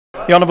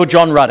The Honourable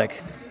John Ruddick.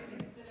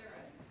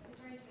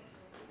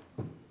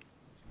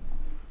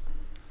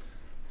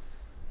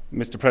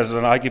 Mr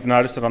President, I give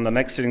notice that on the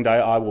next sitting day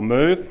I will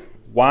move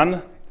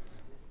 1.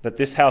 That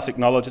this House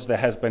acknowledges there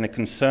has been a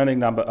concerning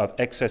number of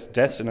excess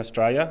deaths in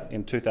Australia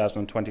in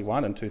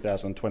 2021 and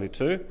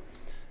 2022,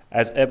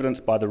 as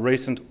evidenced by the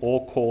recent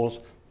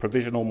all-cause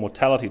provisional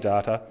mortality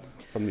data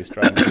from the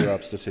Australian Bureau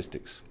of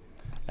Statistics.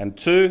 And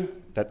 2,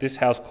 that this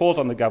House calls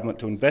on the government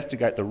to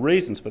investigate the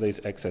reasons for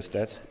these excess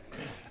deaths,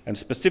 and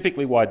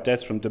specifically why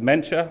deaths from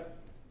dementia,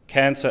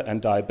 cancer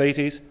and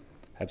diabetes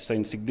have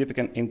seen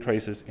significant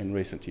increases in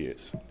recent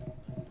years.